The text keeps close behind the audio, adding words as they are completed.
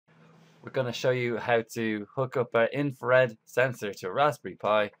We're going to show you how to hook up an infrared sensor to a Raspberry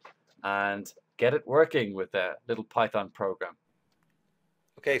Pi and get it working with a little Python program.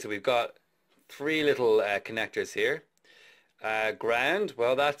 Okay, so we've got three little connectors here. Ground,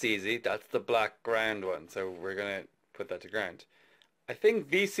 well, that's easy. That's the black ground one, so we're gonna put that to ground. I think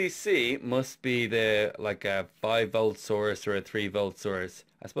VCC must be the like a 5-volt source or a 3-volt source.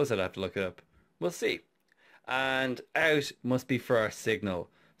 I suppose I'd have to look it up. We'll see. And out must be for our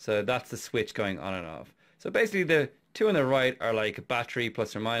signal. So that's the switch going on and off. So basically the two on the right are like battery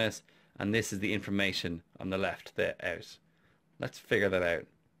plus or minus, and this is the information on the left, the out. Let's figure that out.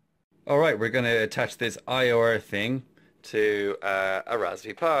 Alright, we're going to attach this IOR thing to a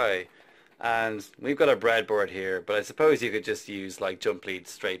Raspberry Pi. And we've got a breadboard here, but I suppose you could just use like jump leads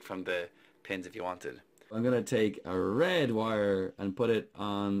straight from the pins if you wanted. I'm going to take a red wire and put it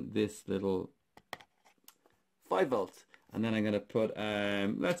on this little 5 volts. And then I'm going to put,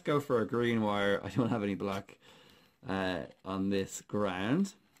 let's go for a green wire. I don't have any black on this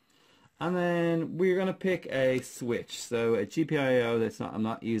ground. And then we're going to pick a switch. So a GPIO I'm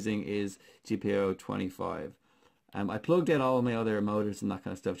not using is GPIO 25. I plugged in all my other motors and that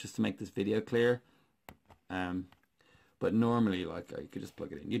kind of stuff just to make this video clear. But normally, like, you could just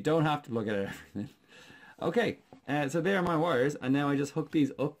plug it in. You don't have to plug it in everything. Okay, so there are my wires, and now I just hook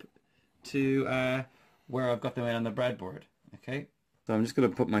these up to where I've got them in on the breadboard. Okay, so I'm just going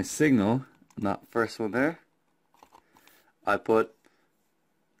to put my signal on that first one there. I put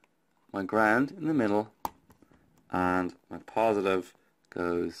my ground in the middle, and my positive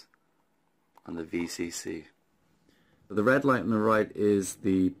goes on the VCC. The red light on the right is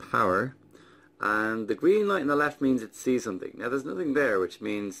the power, and the green light on the left means it sees something. Now there's nothing there, which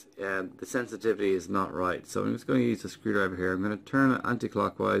means the sensitivity is not right. So I'm just going to use a screwdriver here. I'm going to turn it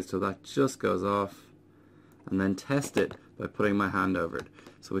anti-clockwise so that just goes off, and then test it by putting my hand over it.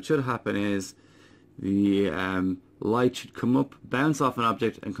 So what should happen is the light should come up, bounce off an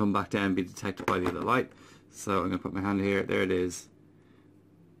object, and come back down and be detected by the other light. So I'm going to put my hand here. There it is.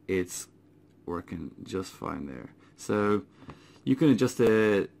 It's working just fine there. So you can adjust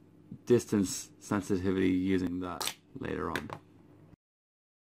the distance sensitivity using that later on.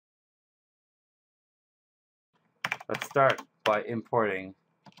 Let's start by importing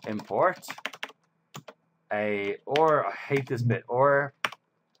import or I hate this bit, or,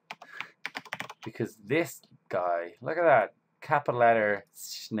 because this guy, look at that, capital letter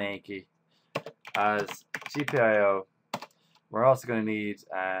snaky as GPIO. We're also going to need,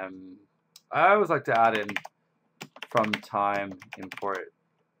 I always like to add in from time import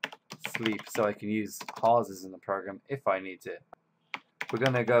sleep so I can use pauses in the program if I need to. We're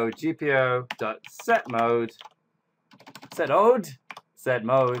going to go gpo.setMode, set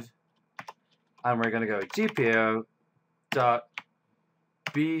mode, and we're going to go gpo.bcm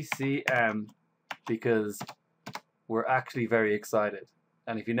because we're actually very excited.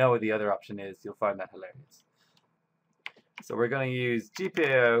 And if you know what the other option is, you'll find that hilarious. So we're going to use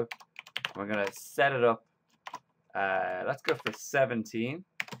GPIO. We're going to set it up. Let's go for 17,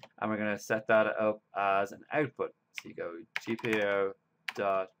 and we're going to set that up as an output. So you go GPIO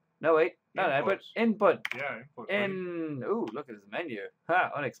dot, no wait, not output, input. Yeah, input. Ooh, look at this menu. Ha,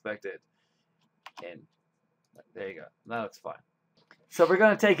 unexpected. In. There you go. That looks fine. So we're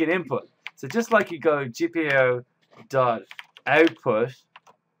going to take an input. So just like you go GPIO dot output,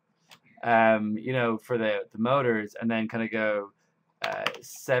 you know, for the motors, and then kind of go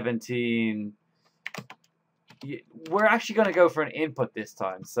 17. We're actually going to go for an input this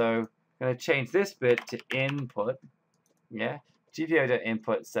time. So I'm going to change this bit to input. Yeah,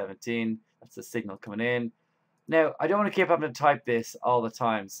 GPIO.input 17. That's the signal coming in. Now, I don't want to keep having to type this all the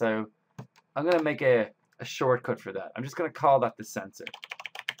time, so I'm going to make a shortcut for that. I'm just going to call that the sensor.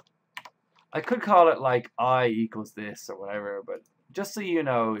 I could call it like I equals this or whatever, but just so you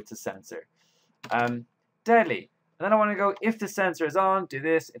know, it's a sensor. Deadly. And then I want to go, if the sensor is on, do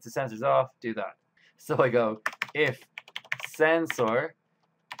this. If the sensor is off, do that. So I go, if sensor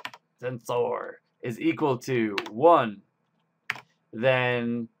is equal to 1,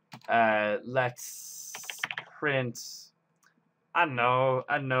 then let's print, I know,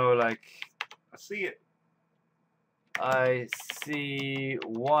 like, I see it. I see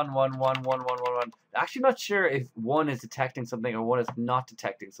 1, 1, 1, 1, 1, 1, 1. Actually not sure if 1 is detecting something or 1 is not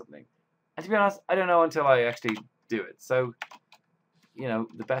detecting something. And to be honest, I don't know until I actually do it. So, you know,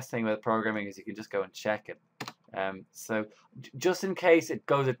 the best thing about programming is you can just go and check it. So just in case it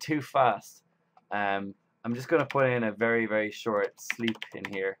goes too fast, I'm just going to put in a very, very short sleep in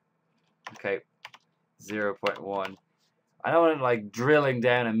here. Okay, 0.1. I don't want it like drilling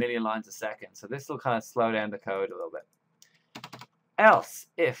down a million lines a second, so this will kind of slow down the code a little bit. Else,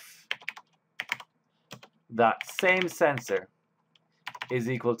 if that same sensor is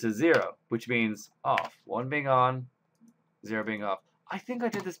equal to 0, which means off. 1 being on, 0 being off. I think I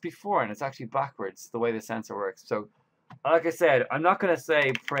did this before, and it's actually backwards, the way the sensor works. So, like I said, I'm not going to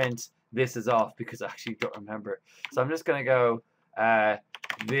say print this is off because I actually don't remember. So I'm just going to go,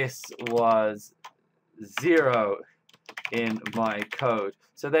 this was 0 in my code.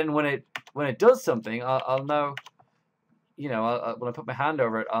 So then when it does something, I'll know, you know, when I put my hand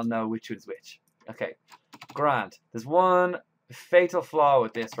over it, I'll know which is which. Okay, grand. There's one fatal flaw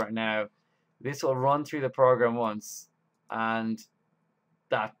with this right now. This will run through the program once, and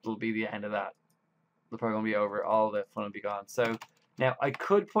that will be the end of that. The program will be over. All the fun will be gone. So now I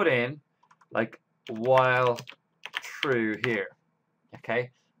could put in like while true here, okay,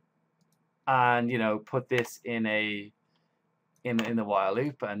 and you know put this in a in the while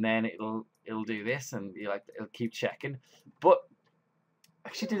loop, and then it'll do this, and you like it'll keep checking. But I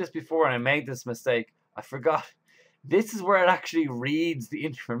actually did this before, and I made this mistake. I forgot. This is where it actually reads the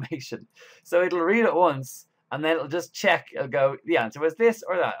information. So it'll read it once, and then it'll just check. It'll go, the answer was this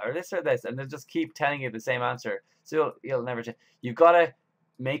or that, or this or this, and it'll just keep telling you the same answer. So you'll never check. You've got to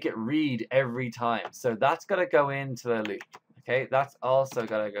make it read every time. So that's got to go into the loop. Okay, that's also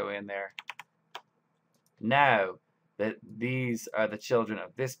got to go in there. Now that these are the children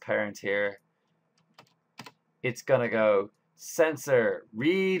of this parent here, it's going to go sensor,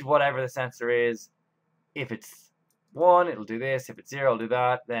 read whatever the sensor is. If it's 1, it'll do this. If it's 0, it'll do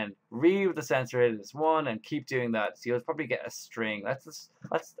that. Then read what the sensor is. It's 1, and keep doing that. So you'll probably get a string. Let's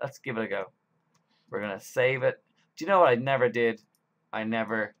give it a go. We're gonna save it. Do you know what I never did? I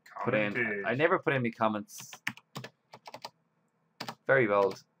never put in my comments. Very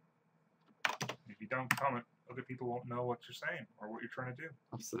bold. If you don't comment, other people won't know what you're saying or what you're trying to do.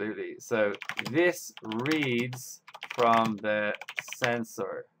 Absolutely. So this reads from the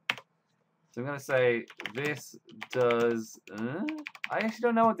sensor. So I'm going to say this does... I actually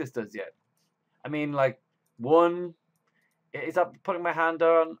don't know what this does yet. I mean, like, 1... Is that putting my hand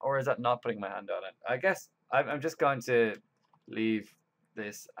on, or is that not putting my hand on it? I guess I'm just going to leave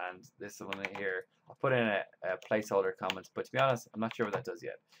this and this one in here. I'll put in a placeholder comment, but to be honest, I'm not sure what that does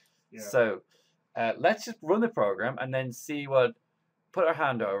yet. Yeah. So let's just run the program and then see what... Put our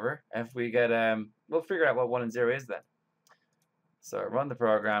hand over. If we get... we'll figure out what 1 and 0 is then. So run the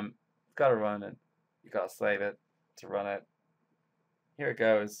program. Got to run it. You got to save it to run it. Here it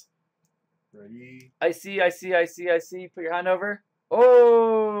goes. Ready? I see. Put your hand over.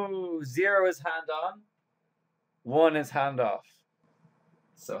 Oh, 0 is hand on. 1 is hand off.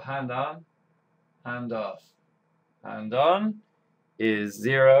 So hand on, hand off. Hand on is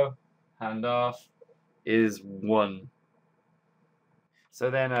 0. Hand off is 1. So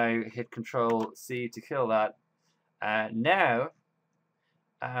then I hit Control C to kill that. Now,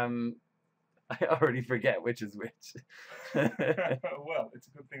 I already forget which is which. Well, it's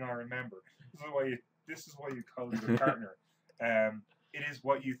a good thing I remember. This is why you coded a partner. It is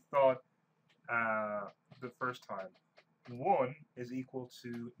what you thought the first time. 1 is equal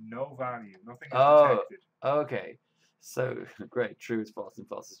to no value. Nothing is detected. Okay. So great. True is false and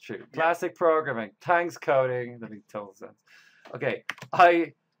false is true. Yeah. Classic programming. Thanks coding. That makes total sense. Okay.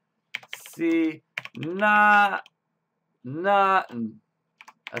 I see nothing.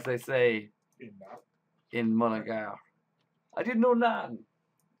 As they say in Mullingar. I didn't know nothing.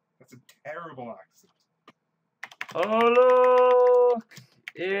 That's a terrible accent. Oh look!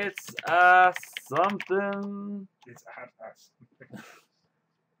 It's something. It's something.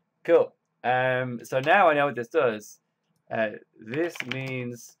 Cool. So now I know what this does. This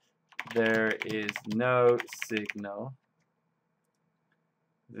means there is no signal.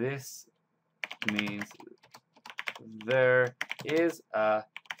 This means there is a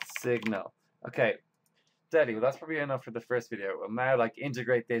signal. Okay, Daddy, well that's probably enough for the first video. We'll now like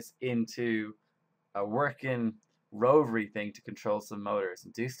integrate this into a working rovery thing to control some motors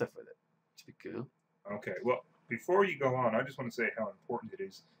and do stuff with it. Which would be cool. Okay, well, before you go on, I just want to say how important it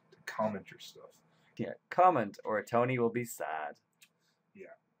is to comment your stuff. Yeah, comment or Tony will be sad.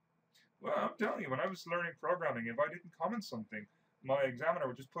 Yeah. Well, I'm telling you, when I was learning programming, if I didn't comment something, my examiner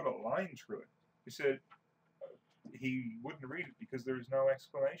would just put a line through it. He said he wouldn't read it because there was no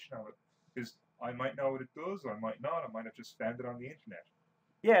explanation of it. Because I might know what it does, I might not. I might have just found it on the internet.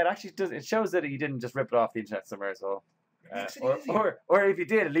 Yeah, it actually does. It shows that you didn't just rip it off the internet somewhere as well. Or if you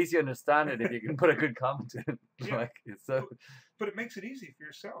did, at least you understand it if you can put a good comment in. Yeah. Like, so. But it makes it easy for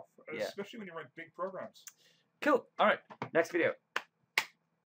yourself, especially when you write big programs. Cool. All right. Next video.